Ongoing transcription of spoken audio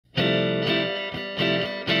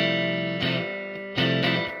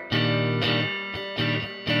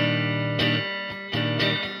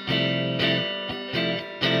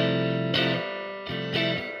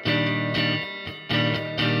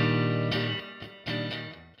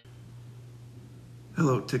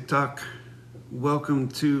Hello, TikTok. Welcome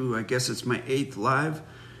to, I guess it's my 8th live,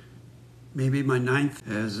 maybe my 9th.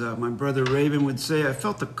 As my brother Raven would say, I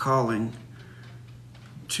felt a calling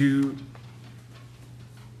to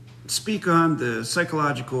speak on the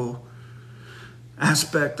psychological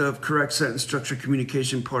aspect of correct sentence structure,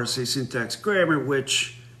 communication, PARSE, syntax, grammar,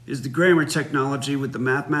 which is the grammar technology with the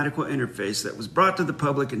mathematical interface that was brought to the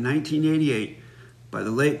public in 1988 by the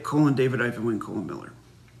late DAVID-WYNN Miller.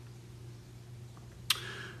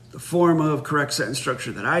 The form of correct sentence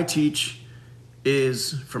structure that I teach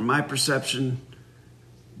is, from my perception,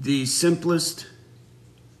 the simplest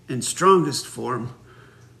and strongest form,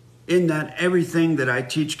 in that everything that I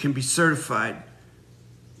teach can be certified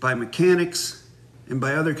by mechanics and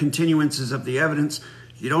by other continuances of the evidence.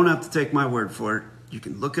 You don't have to take my word for it. You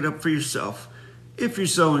can look it up for yourself if you're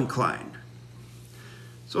so inclined.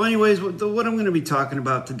 So anyways, what I'm going to be talking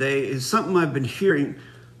about today is something I've been hearing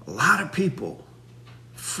a lot of people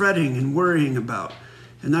fretting and worrying about,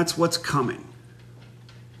 and that's what's coming.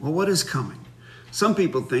 Well, what is coming? Some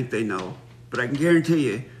people think they know, but I can guarantee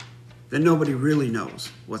you that nobody really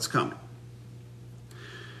knows what's coming.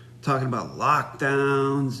 Talking about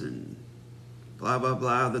lockdowns and blah, blah,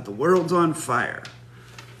 blah, that the world's on fire,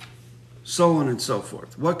 so on and so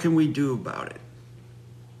forth. What can we do about it?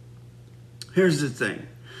 Here's the thing.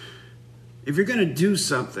 If you're going to do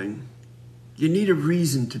something, you need a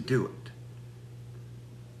reason to do it.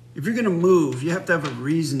 If you're going to move, you have to have a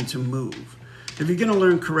reason to move. If you're going to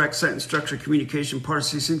learn correct sentence structure, communication,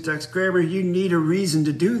 PARSE, syntax, grammar, you need a reason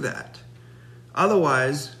to do that.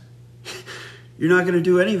 Otherwise, you're not going to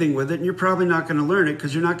do anything with it, and you're probably not going to learn it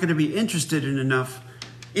because you're not going to be interested in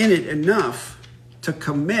it enough to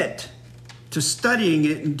commit to studying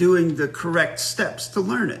it and doing the correct steps to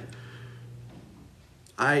learn it,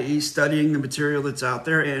 i.e. studying the material that's out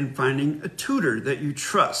there and finding a tutor that you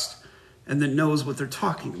trust and that knows what they're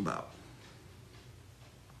talking about.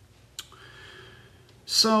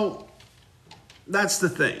 So that's the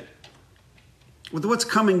thing. With what's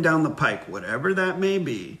coming down the pike, whatever that may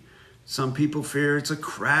be, some people fear it's a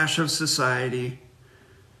crash of society.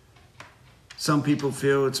 Some people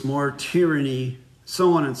feel it's more tyranny,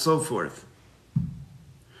 so on and so forth.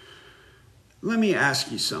 Let me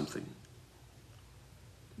ask you something.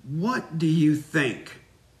 What do you think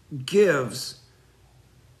gives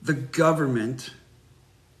the government,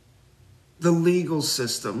 the legal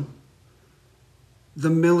system, the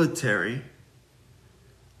military,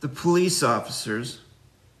 the police officers,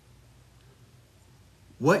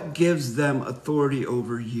 what gives them authority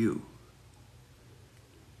over you?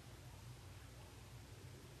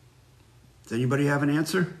 Does anybody have an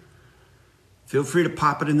answer? Feel free to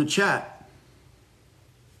pop it in the chat.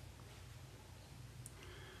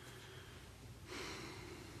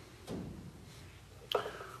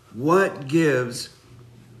 What gives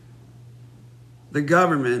the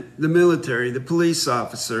government, the military, the police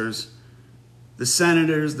officers, the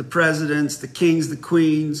senators, the presidents, the kings, the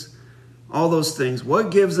queens, all those things,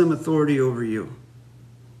 what gives them authority over you?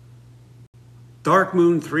 Dark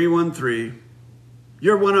Moon 313,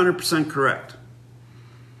 you're 100% correct.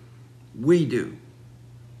 We do.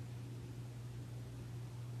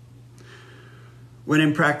 When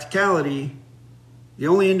in practicality, the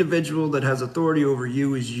only individual that has authority over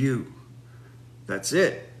you is you. That's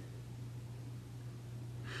it.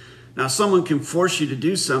 Now, someone can force you to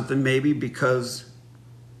do something, maybe because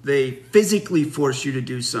they physically force you to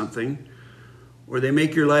do something, or they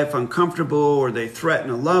make your life uncomfortable, or they threaten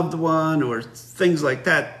a loved one, or things like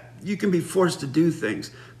that. You can be forced to do things,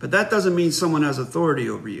 but that doesn't mean someone has authority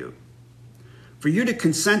over you. For you to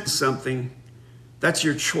consent to something, that's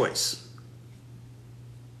your choice.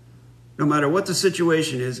 No matter what the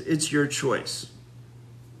situation is, it's your choice.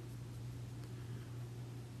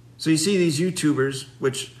 So you see these YouTubers,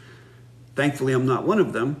 which thankfully I'm not one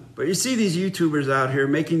of them, but you see these YouTubers out here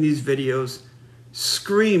making these videos,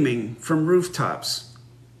 screaming from rooftops,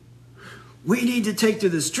 we need to take to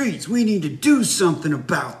the streets. We need to do something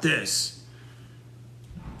about this.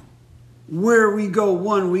 Where we go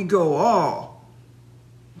one, we go all.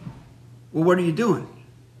 Well, what are you doing?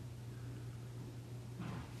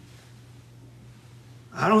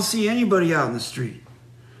 I don't see anybody out in the street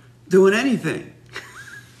doing anything.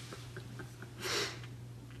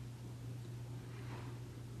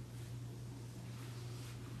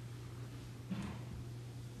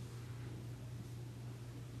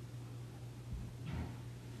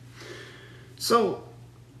 So,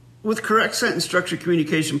 with correct sentence structure,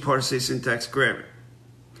 communication, PARSE, syntax, grammar,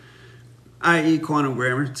 i.e. quantum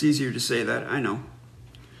grammar, it's easier to say that, I know.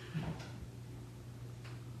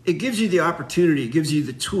 It gives you the opportunity, it gives you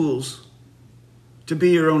the tools to be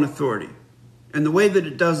your own authority. And the way that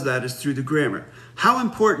it does that is through the grammar. How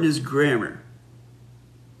important is grammar?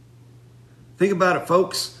 Think about it,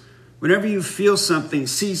 folks. Whenever you feel something,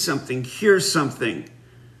 see something, hear something,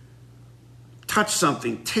 touch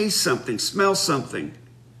something, taste something, smell something,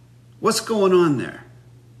 what's going on there?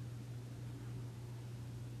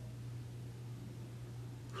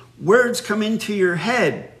 Words come into your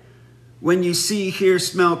head when you see, hear,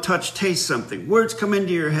 smell, touch, taste something. Words come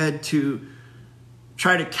into your head to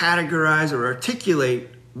try to categorize or articulate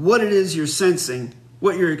what it is you're sensing,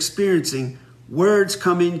 what you're experiencing. Words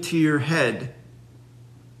come into your head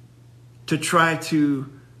to try to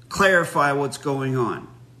clarify what's going on.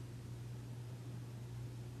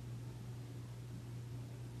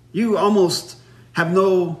 You almost have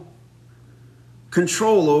no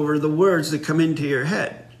control over the words that come into your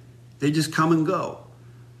head. They just come and go.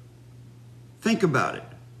 Think about it.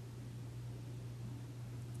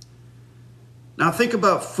 Now think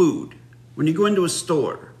about food. When you go into a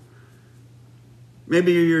store,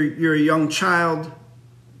 maybe you're a young child,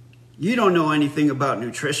 you don't know anything about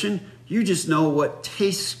nutrition. You just know what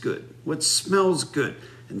tastes good, what smells good,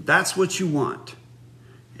 and that's what you want.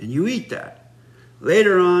 And you eat that.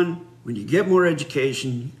 Later on, when you get more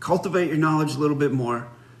education, you cultivate your knowledge a little bit more,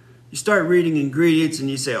 you start reading ingredients and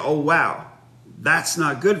you say, oh wow, that's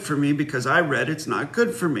not good for me because I read it's not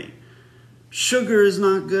good for me. Sugar is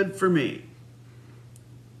not good for me.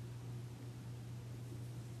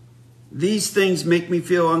 These things make me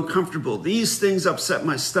feel uncomfortable. These things upset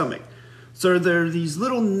my stomach. So there are these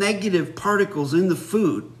little negative particles in the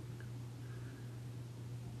food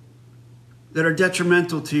that are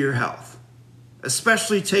detrimental to your health.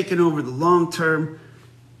 Especially taken over the long term,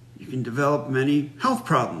 you can develop many health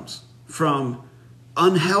problems from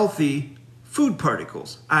unhealthy food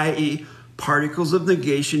particles, i.e. particles of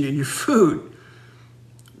negation in your food.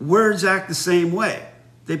 Words act the same way.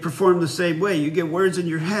 They perform the same way. You get words in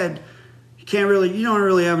your head, you don't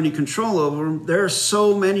really have any control over them. There are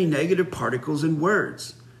so many negative particles in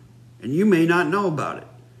words, and you may not know about it.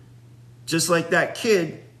 Just like that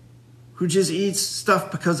kid who just eats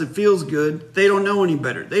stuff because it feels good. They don't know any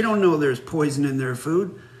better. They don't know there's poison in their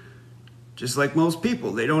food. Just like most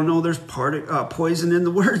people, they don't know there's poison in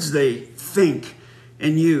the words they think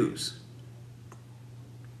and use.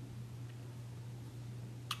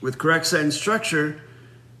 With correct sentence structure,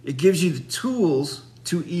 it gives you the tools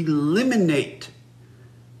to eliminate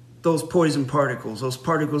those poison particles, those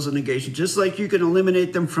particles of negation, just like you can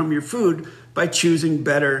eliminate them from your food by choosing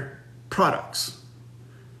better products.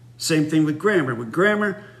 Same thing with grammar. With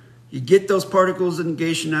grammar, you get those particles of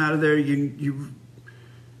negation out of there. You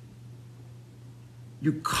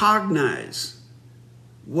cognize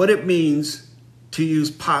what it means to use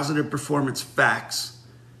positive performance facts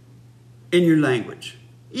in your language.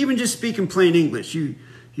 Even just speaking plain English, you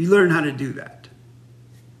learn how to do that.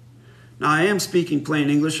 Now, I am speaking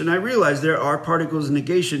plain English, and I realize there are particles of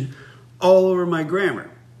negation all over my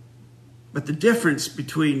grammar. But the difference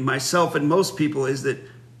between myself and most people is that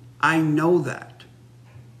I know that.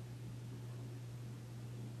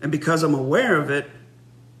 And because I'm aware of it,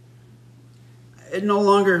 it no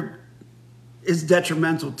longer is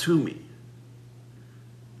detrimental to me.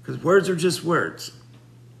 Because words are just words.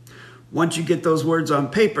 Once you get those words on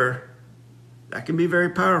paper, that can be very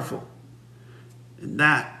powerful. And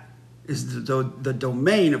that is the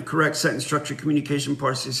domain of correct sentence structure, communication,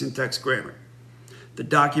 parsing, syntax, grammar. The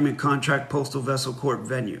document, contract, postal, vessel, court,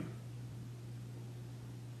 venue.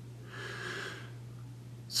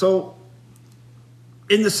 So,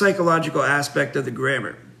 in the psychological aspect of the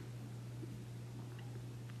grammar,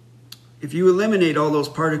 if you eliminate all those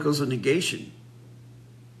particles of negation,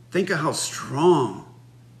 think of how strong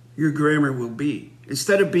your grammar will be.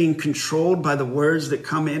 Instead of being controlled by the words that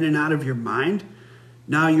come in and out of your mind,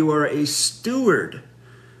 now you are a steward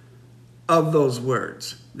of those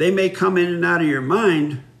words. They may come in and out of your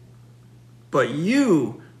mind, but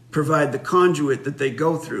you provide the conduit that they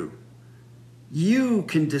go through. You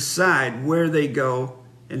can decide where they go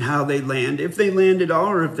and how they land, if they land at all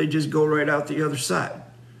or if they just go right out the other side.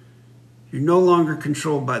 You're no longer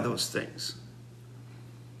controlled by those things.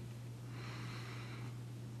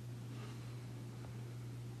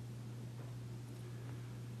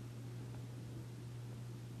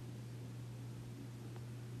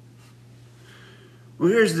 Well,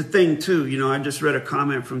 here's the thing, too. I just read a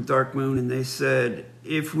comment from Dark Moon, and they said,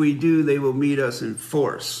 if we do, they will meet us in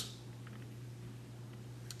force.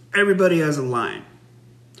 Everybody has a line.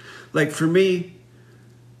 Like for me,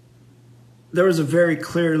 there was a very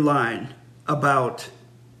clear line about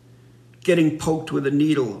getting poked with a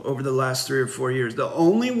needle over the last 3 or 4 years. The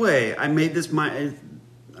only way I made this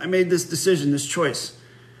decision, this choice,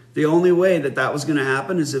 The only way that that was going to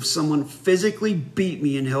happen is if someone physically beat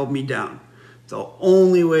me and held me down. The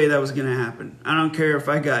only way that was going to happen. I don't care if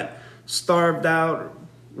I got starved out,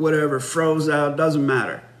 whatever, froze out, doesn't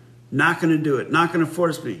matter. Not going to do it. Not going to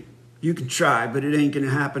force me. You can try, but it ain't going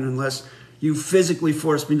to happen unless you physically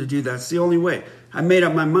force me to do that. It's the only way. I made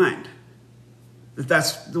up my mind that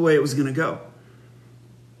that's the way it was going to go.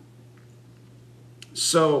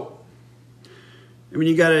 So, I mean,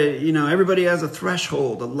 you got to, you know, everybody has a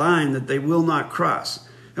threshold, a line that they will not cross.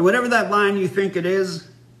 And whatever that line you think it is,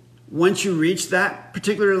 once you reach that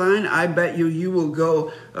particular line, I bet you will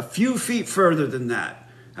go a few feet further than that.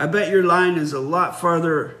 I bet your line is a lot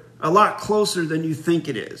farther, a lot closer than you think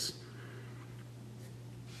it is.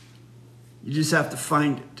 You just have to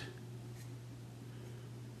find it.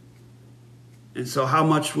 And so how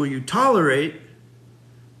much will you tolerate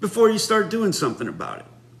before you start doing something about it?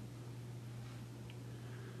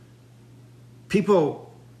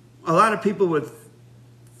 A lot of people with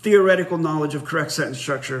theoretical knowledge of correct sentence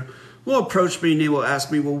structure will approach me and they will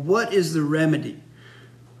ask me, well, what is the remedy?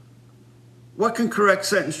 What can correct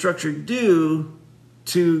sentence structure do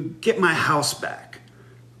to get my house back?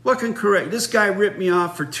 What can this guy ripped me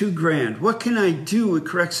off for $2,000. What can I do with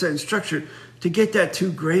correct sentence structure to get that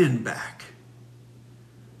 $2,000 back?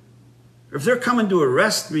 If they're coming to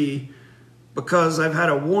arrest me because I've had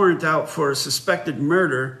a warrant out for a suspected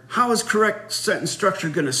murder, how is correct sentence structure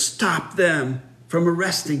going to stop them from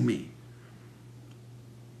arresting me?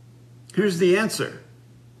 Here's the answer.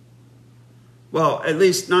 Well, at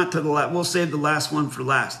least not to the last. We'll save the last one for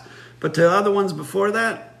last. But to the other ones before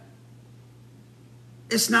that,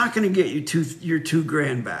 it's not going to get you your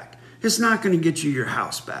 $2,000 back. It's not going to get you your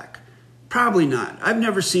house back. Probably not. I've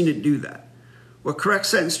never seen it do that. What correct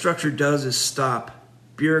sentence structure does is stop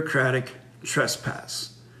bureaucratic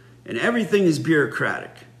trespass. And everything is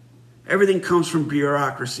bureaucratic. Everything comes from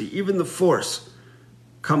bureaucracy. Even the force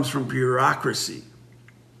comes from bureaucracy.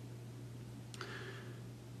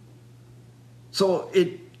 So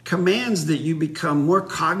it commands that you become more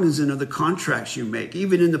cognizant of the contracts you make.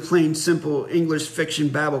 Even in the plain, simple English fiction,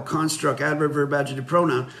 babble, construct, adverb, verb, adjective,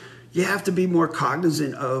 pronoun, you have to be more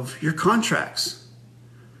cognizant of your contracts.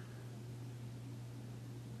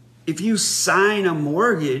 If you sign a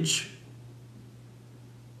mortgage,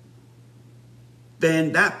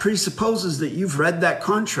 then that presupposes that you've read that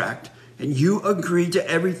contract and you agree to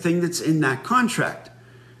everything that's in that contract.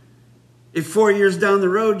 If 4 years down the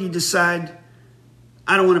road you decide,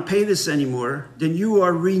 I don't want to pay this anymore, then you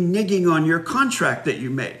are reneging on your contract that you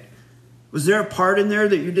made. Was there a part in there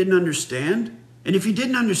that you didn't understand? And if you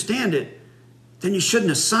didn't understand it, then you shouldn't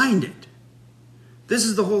have signed it. This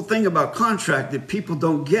is the whole thing about contract that people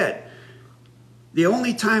don't get. The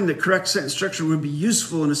only time that correct sentence structure would be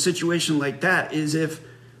useful in a situation like that is if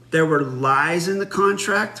there were lies in the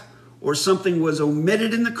contract, or something was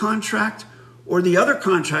omitted in the contract, or the other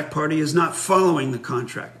contract party is not following the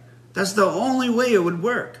contract. That's the only way it would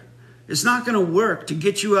work. It's not going to work to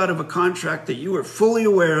get you out of a contract that you were fully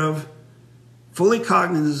aware of, fully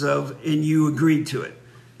cognizant of, and you agreed to it.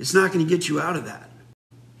 It's not going to get you out of that.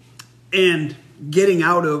 And getting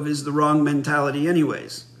out of is the wrong mentality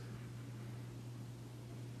anyways.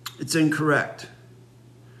 It's incorrect.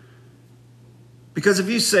 Because if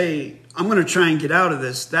you say, I'm going to try and get out of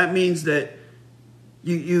this, that means that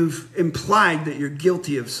you've implied that you're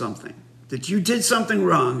guilty of something. That you did something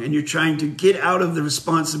wrong and you're trying to get out of the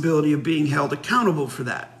responsibility of being held accountable for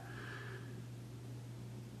that.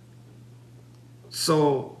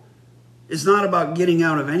 So it's not about getting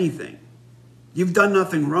out of anything. You've done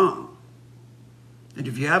nothing wrong. And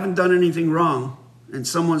if you haven't done anything wrong and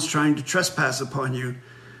someone's trying to trespass upon you,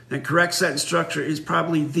 then correct sentence structure is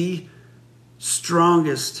probably the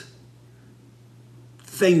strongest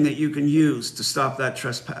thing that you can use to stop that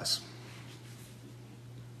trespass.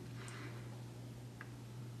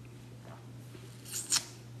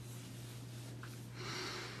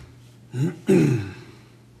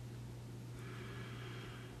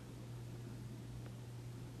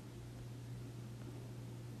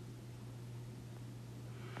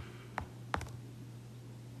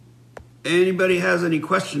 Anybody has any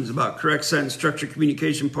questions about correct sentence structure,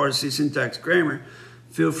 communication, parse, syntax, grammar,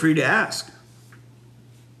 feel free to ask.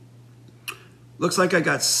 Looks like I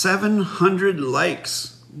got 700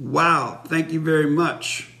 likes. Wow, thank you very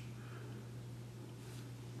much.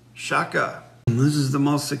 Shaka. This is the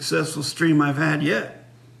most successful stream I've had yet.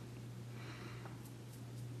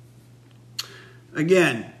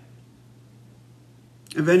 Again,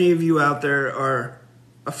 if any of you out there are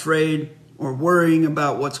afraid or worrying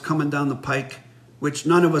about what's coming down the pike, which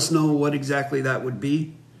none of us know what exactly that would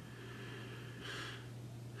be,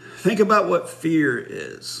 Think about what fear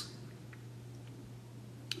is.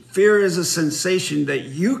 Fear is a sensation that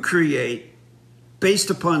you create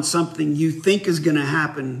based upon something you think is going to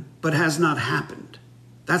happen, but has not happened.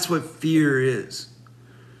 That's what fear is.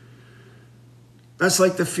 That's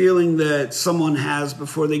like the feeling that someone has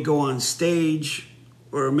before they go on stage,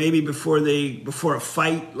 or maybe before a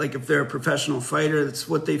fight, like if they're a professional fighter, that's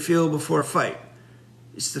what they feel before a fight.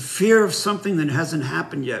 It's the fear of something that hasn't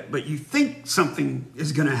happened yet, but you think something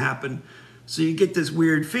is going to happen, so you get this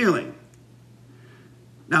weird feeling.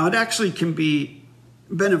 Now, it actually can be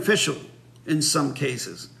beneficial in some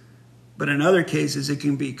cases, but in other cases, it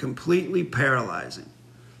can be completely paralyzing.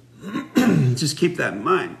 Just keep that in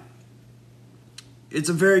mind. It's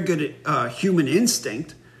a very good human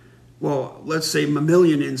instinct. Well, let's say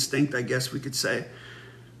mammalian instinct, I guess we could say,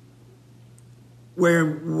 where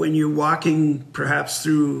when you're walking perhaps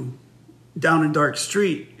down a dark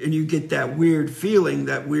street and you get that weird feeling,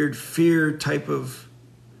 that weird fear type of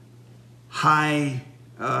high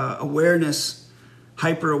awareness,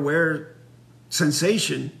 hyper-aware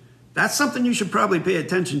sensation, that's something you should probably pay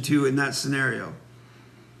attention to in that scenario.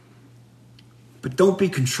 But don't be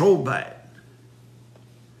controlled by it.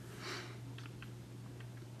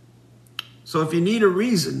 So if you need a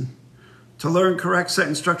reason to learn correct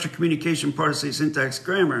sentence structure, communication, parse, syntax,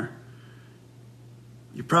 grammar,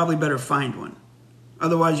 you probably better find one.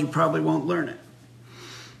 Otherwise, you probably won't learn it.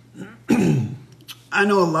 I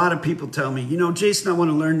know a lot of people tell me, Jason, I want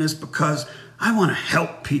to learn this because I want to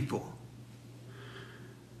help people.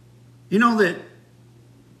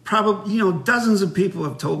 Dozens of people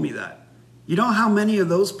have told me that. You know how many of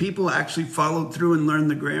those people actually followed through and learned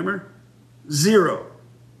the grammar? 0.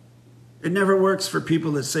 It never works for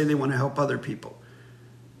people that say they want to help other people.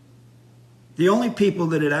 The only people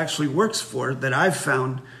that it actually works for, that I've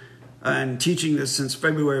found, and teaching this since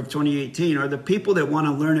February of 2018, are the people that want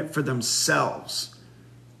to learn it for themselves.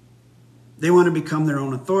 They want to become their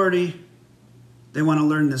own authority. They want to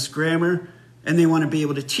learn this grammar, and they want to be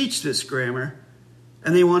able to teach this grammar,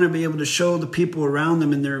 and they want to be able to show the people around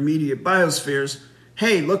them in their immediate biospheres,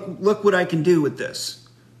 hey, look what I can do with this.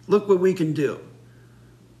 Look what we can do.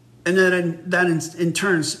 And then that in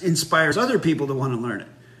turn inspires other people to want to learn it.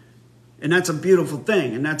 And that's a beautiful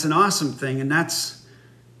thing, and that's an awesome thing, and that's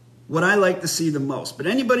what I like to see the most. But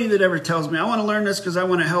anybody that ever tells me, I want to learn this because I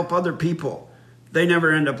want to help other people, they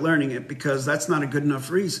never end up learning it because that's not a good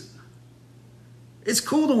enough reason. It's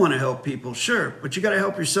cool to want to help people, sure, but you got to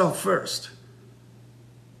help yourself first.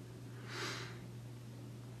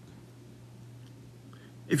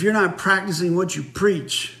 If you're not practicing what you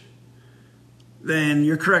preach, then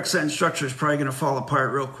your correct sentence structure is probably going to fall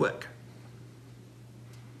apart real quick.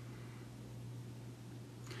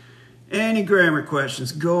 Any grammar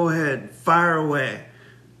questions, go ahead, fire away.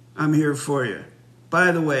 I'm here for you.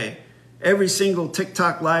 By the way, every single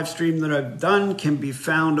TikTok live stream that I've done can be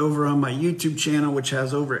found over on my YouTube channel, which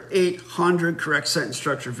has over 800 correct sentence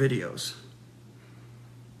structure videos.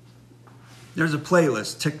 There's a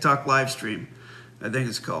playlist, TikTok live stream, I think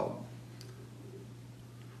it's called.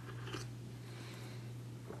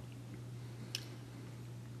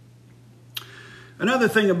 Another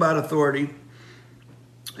thing about authority,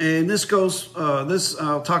 and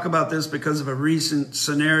I'll talk about this because of a recent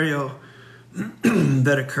scenario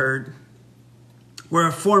that occurred where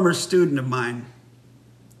a former student of mine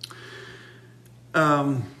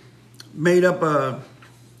made up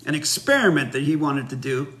an experiment that he wanted to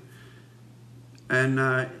do.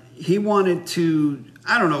 And he wanted to,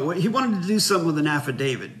 he wanted to do something with an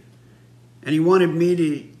affidavit. And he wanted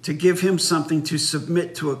me to give him something to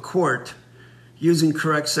submit to a court using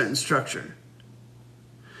correct sentence structure.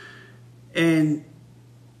 And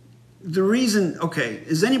the reason, okay,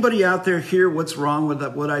 is anybody out there hear what's wrong with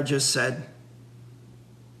what I just said?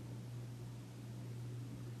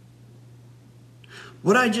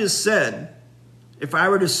 What I just said, if I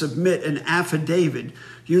were to submit an affidavit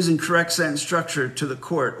using correct sentence structure to the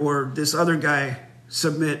court, or this other guy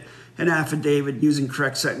submit an affidavit using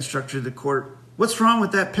correct sentence structure to the court, what's wrong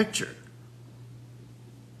with that picture?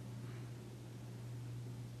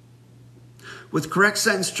 With correct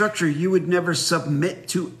sentence structure, you would never submit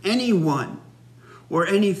to anyone or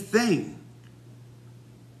anything.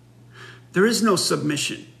 There is no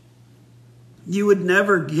submission. You would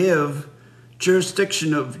never give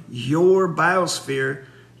jurisdiction of your biosphere,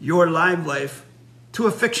 your live life, to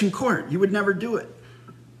a fiction court. You would never do it.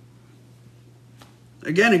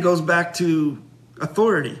 Again, it goes back to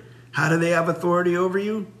authority. How do they have authority over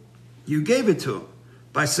you? You gave it to them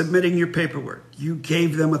by submitting your paperwork. You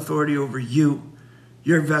gave them authority over you,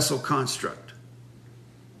 your vessel construct.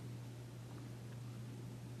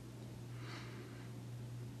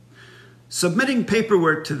 Submitting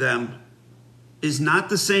paperwork to them is not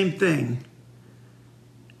the same thing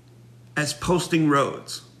as posting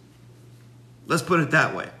roads. Let's put it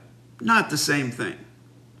that way. Not the same thing.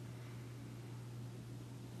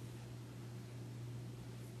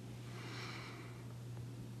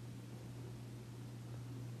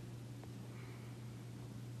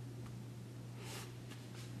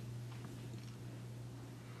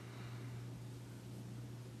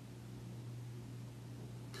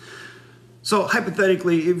 So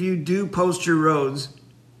hypothetically, if you do post your roads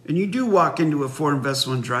and you do walk into a foreign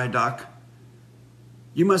vessel in dry dock,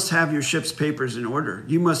 you must have your ship's papers in order.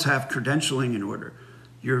 You must have credentialing in order.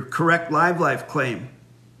 Your correct live claim,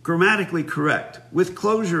 grammatically correct, with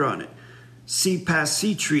closure on it.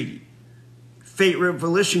 Sea-Pass-Sea Treaty, fate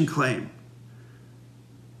volition claim,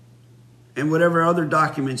 and whatever other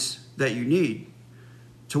documents that you need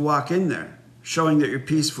to walk in there, showing that you're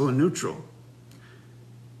peaceful and neutral.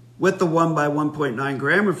 With the 1 by 1.9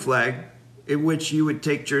 grammar flag, in which you would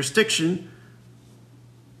take jurisdiction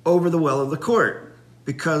over the will of the court,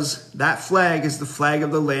 because that flag is the flag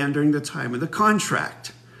of the land during the time of the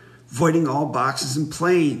contract, voiding all boxes and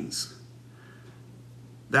planes.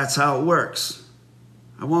 That's how it works.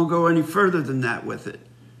 I won't go any further than that with it.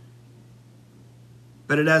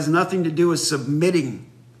 But it has nothing to do with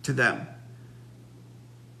submitting to them.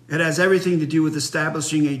 It has everything to do with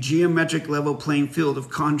establishing a geometric level playing field of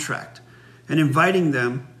contract and inviting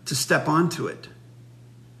them to step onto it.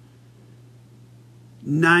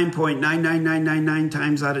 9.99999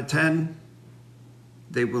 times out of 10,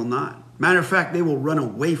 they will not. Matter of fact, they will run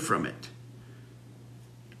away from it.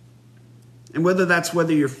 And whether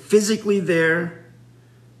you're physically there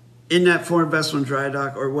in that foreign vessel in dry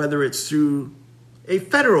dock, or whether it's through a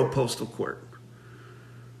federal postal court,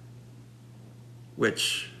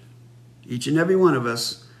 which each and every one of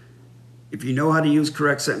us, if you know how to use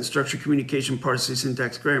correct sentence structure, communication, parsing,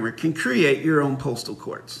 syntax, grammar, can create your own postal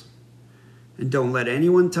courts. And don't let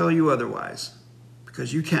anyone tell you otherwise,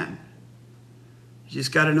 because you can. You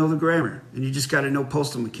just got to know the grammar, and you just got to know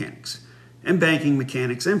postal mechanics, and banking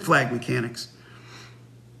mechanics, and flag mechanics.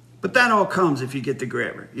 But that all comes if you get the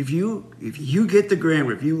grammar. If you get the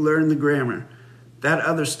grammar, if you learn the grammar, that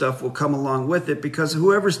other stuff will come along with it, because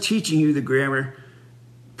whoever's teaching you the grammar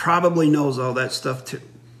probably knows all that stuff too.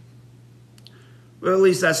 Well, at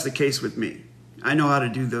least that's the case with me. I know how to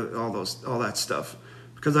do all that stuff,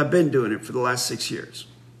 because I've been doing it for the last 6 years.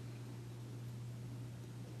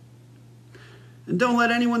 And don't let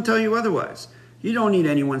anyone tell you otherwise. You don't need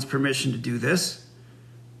anyone's permission to do this.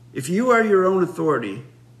 If you are your own authority,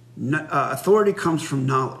 authority comes from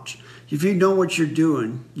knowledge. If you know what you're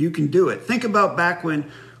doing, you can do it. Think about back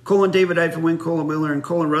when :David-WYNN, :Miller,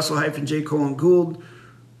 and :Russell-J, Gould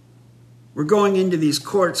were going into these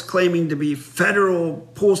courts claiming to be federal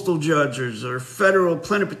postal judges or federal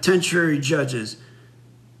plenipotentiary judges.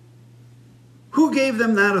 Who gave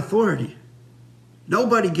them that authority?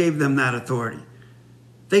 Nobody gave them that authority.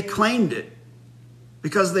 They claimed it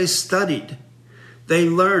because they studied. They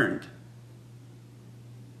learned.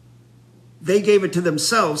 They gave it to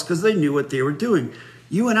themselves because they knew what they were doing.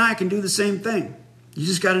 You and I can do the same thing. You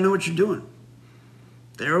just got to know what you're doing.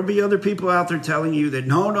 There will be other people out there telling you that,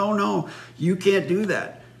 no, you can't do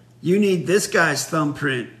that. You need this guy's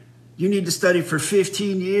thumbprint. You need to study for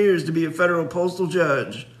 15 years to be a federal postal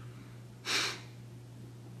judge.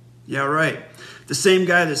 Yeah, right. The same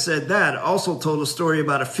guy that said that also told a story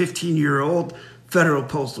about a 15-year-old federal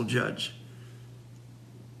postal judge.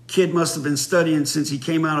 Kid must have been studying since he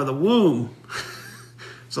came out of the womb.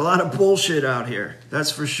 There's a lot of bullshit out here,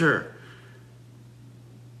 that's for sure.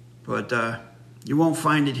 But you won't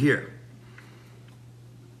find it here.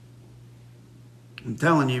 I'm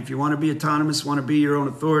telling you, if you want to be autonomous, want to be your own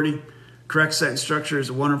authority, correct sentence structure is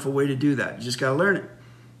a wonderful way to do that. You just got to learn it.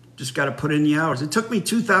 Just got to put in the hours. It took me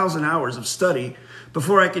 2,000 hours of study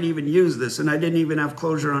before I could even use this, and I didn't even have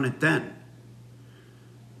closure on it then.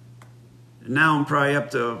 And now I'm probably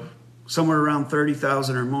up to somewhere around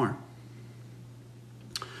 30,000 or more.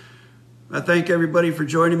 I thank everybody for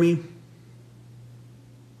joining me,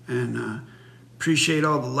 and appreciate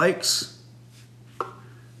all the likes.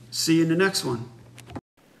 See you in the next one.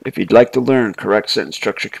 If you'd like to learn correct sentence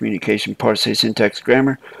structure, communication, parse, syntax,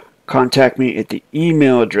 grammar, contact me at the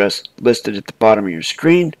email address listed at the bottom of your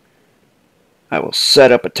screen. I will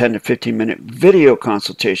set up a 10 to 15 minute video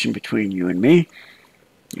consultation between you and me.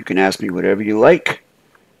 You can ask me whatever you like,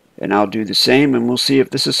 and I'll do the same, and we'll see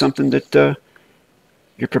if this is something that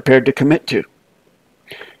you're prepared to commit to.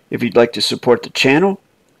 If you'd like to support the channel,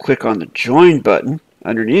 click on the Join button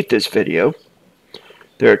underneath this video.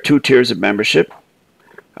 There are 2 tiers of membership.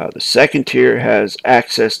 The second tier has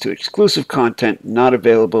access to exclusive content not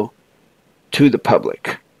available to the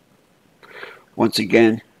public. Once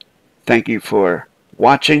again, thank you for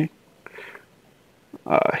watching.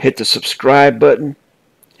 Hit the subscribe button,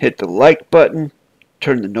 hit the like button,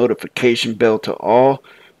 turn the notification bell to all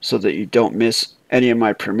so that you don't miss any of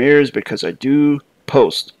my premieres, because I do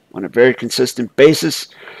post on a very consistent basis.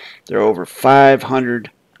 There are over 500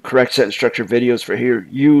 correct sentence structure videos for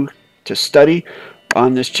you to study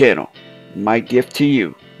on this channel. My gift to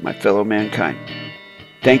you, my fellow mankind.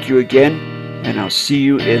 Thank you again, and I'll see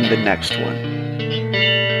you in the next one.